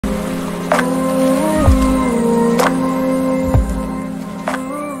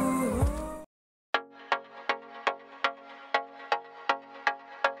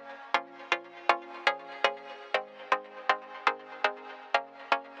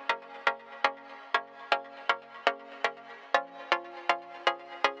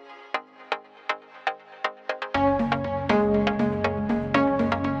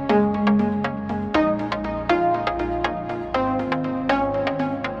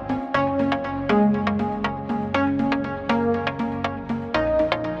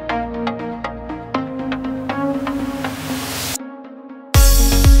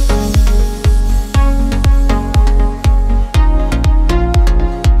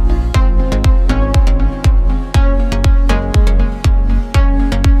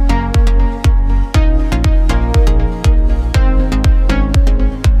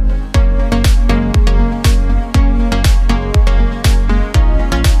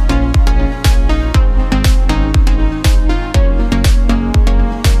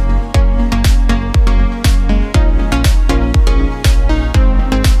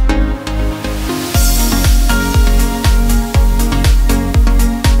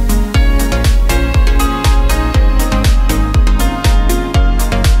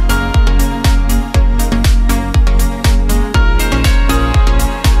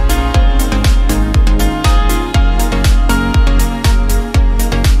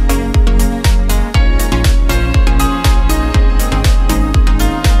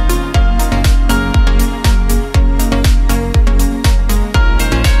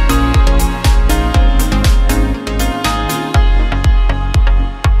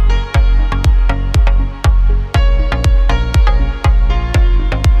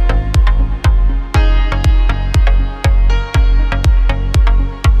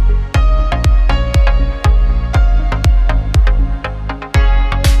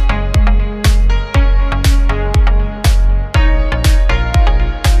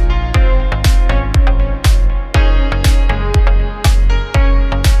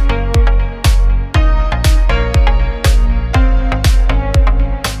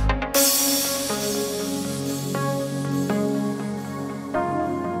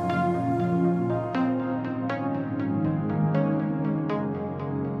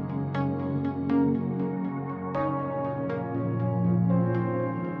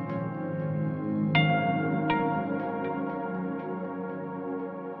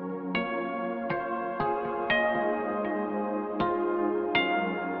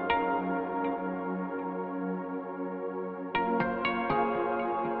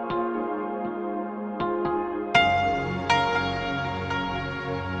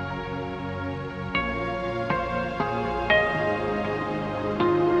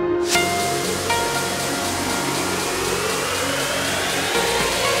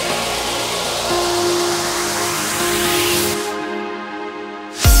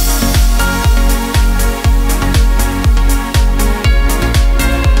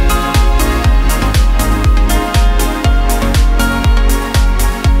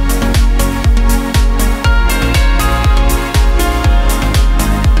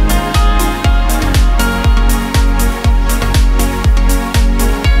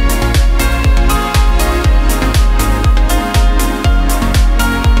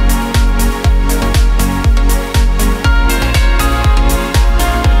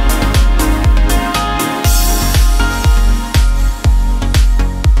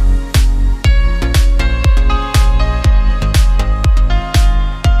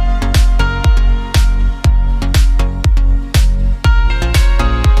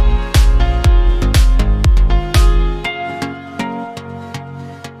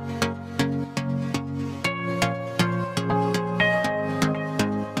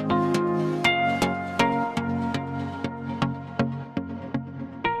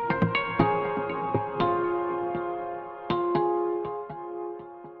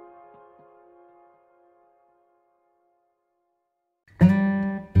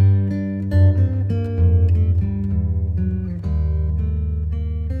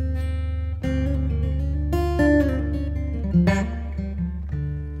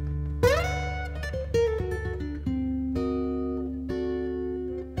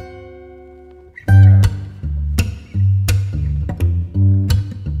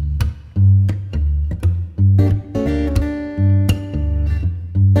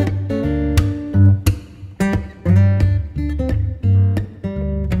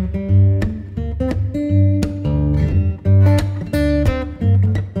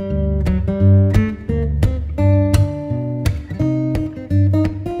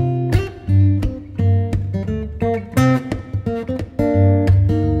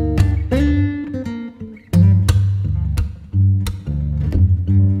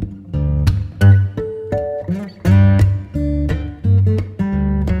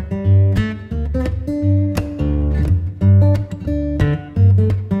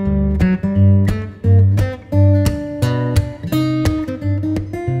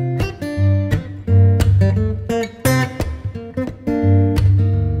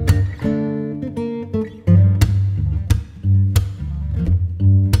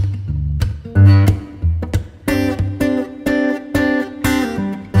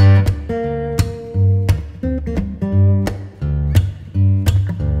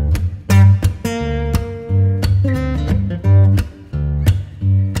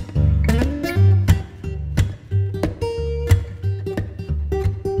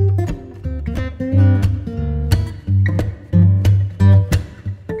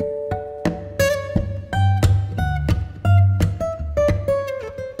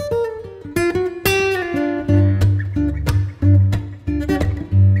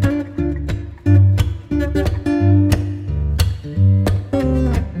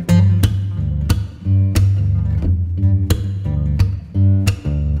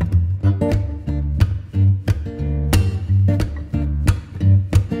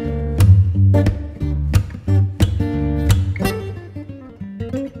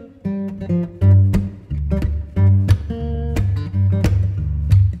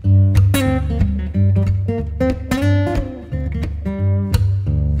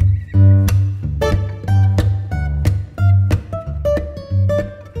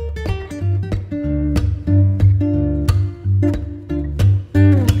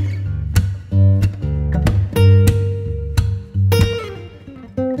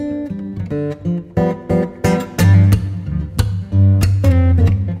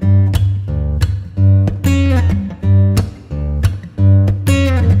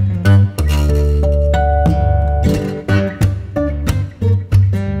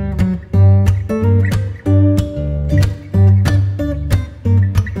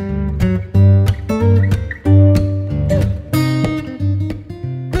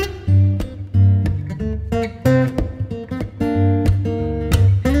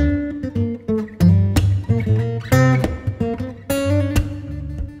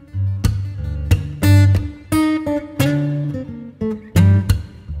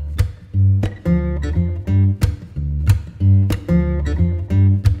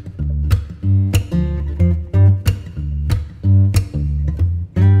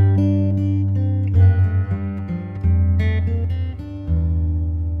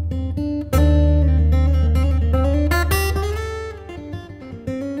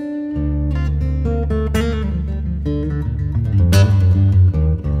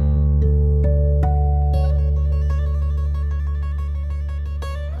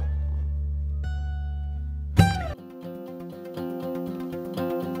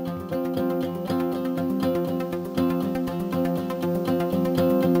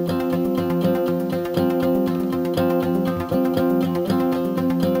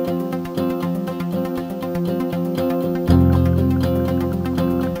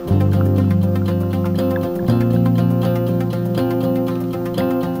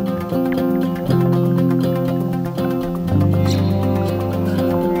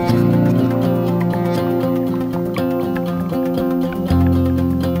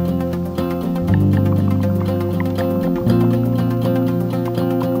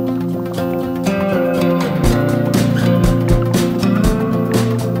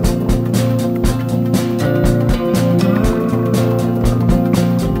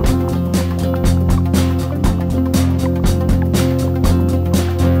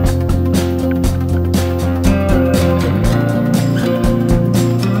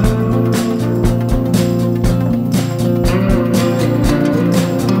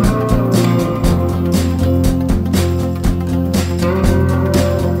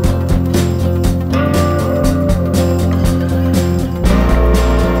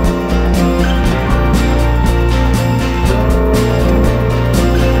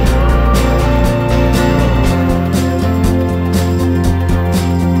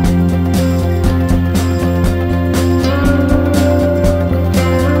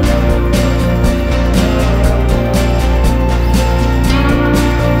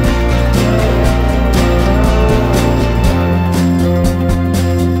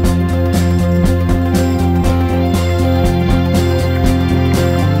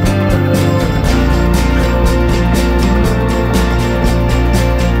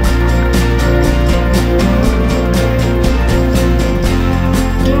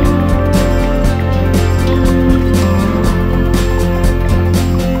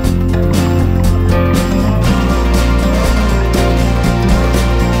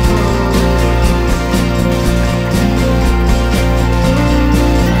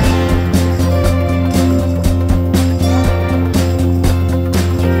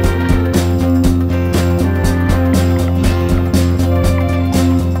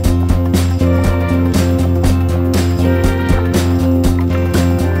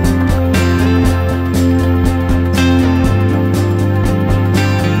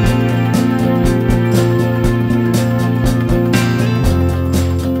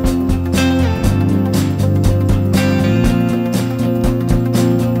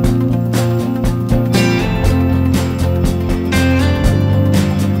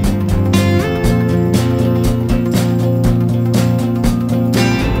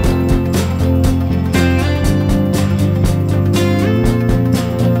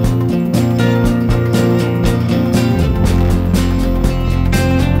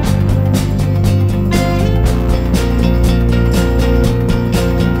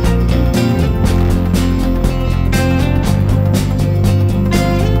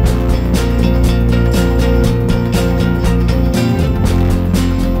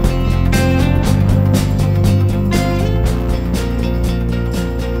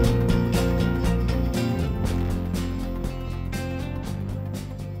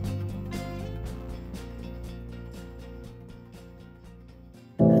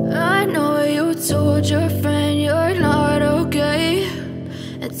told your friend you're not okay,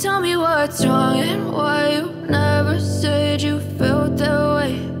 and tell me what's wrong and why you never said you felt that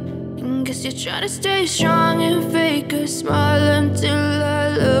way. And guess you're trying to stay strong and fake a smile until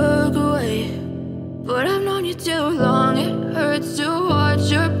I look away. But I've known you too long, it hurts to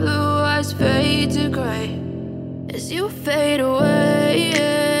watch your blue eyes fade to gray as you fade away,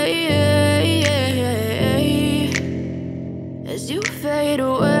 as you fade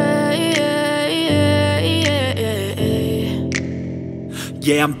away.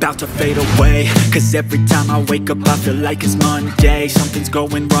 Yeah, I'm about to fade away, cause every time I wake up I feel like it's Monday. Something's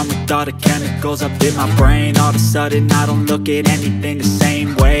going wrong with all the chemicals up in my brain. All of a sudden I don't look at anything the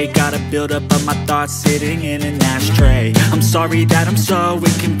same way. Got a buildup of my thoughts sitting in an ashtray. I'm sorry that I'm so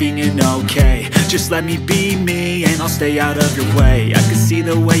inconvenient, okay. Just let me be me and I'll stay out of your way. I can see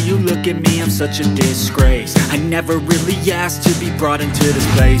the way you look at me, I'm such a disgrace. I never really asked to be brought into this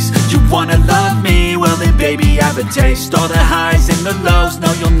place. You wanna love me? Well then baby I have a taste. All the highs and the lows,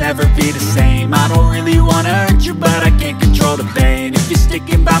 no, you'll never be the same. I don't really wanna hurt you, but I can't control the pain. If you're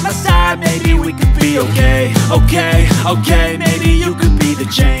sticking by my side, maybe we could be okay. Okay, maybe you could be the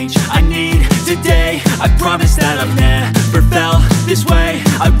change I need today. I promise that I've never felt this way.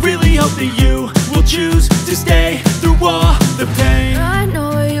 I really hope that you will choose to stay through all the pain. I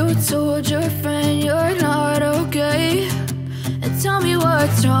know you told your friend you're not okay, and tell me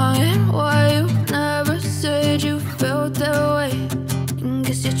what's wrong and why you never said you felt that way.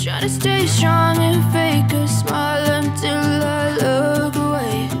 Guess you're trying to stay strong and fake a smile until I look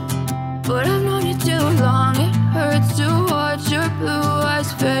away. But I've known you too long, it hurts to watch your blue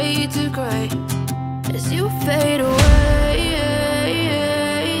eyes fade to gray as you fade away,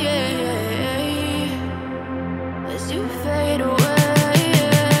 as you fade away,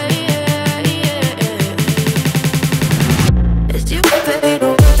 as you fade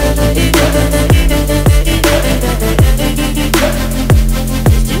away.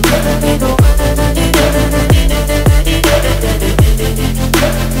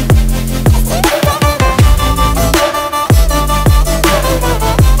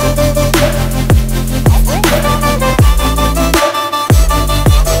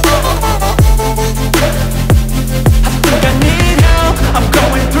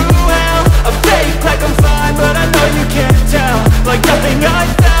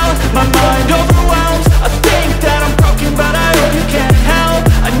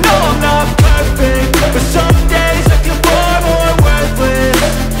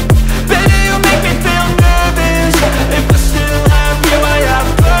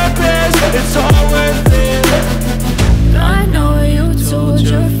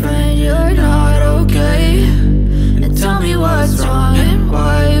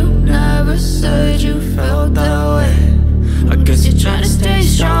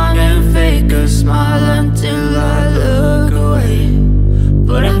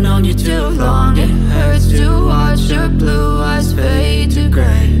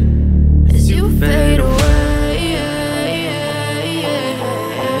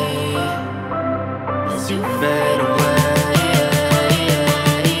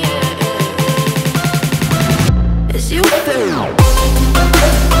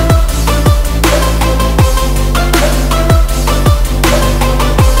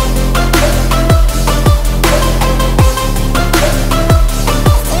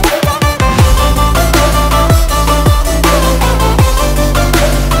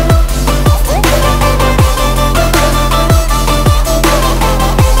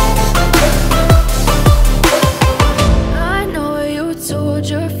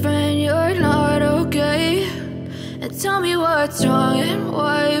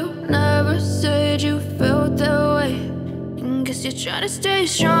 Try to stay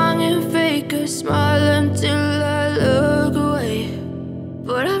strong and fake a smile until I look away.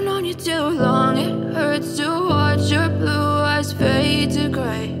 But I've known you too long, it hurts to watch your blue eyes fade to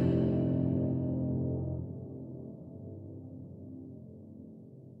gray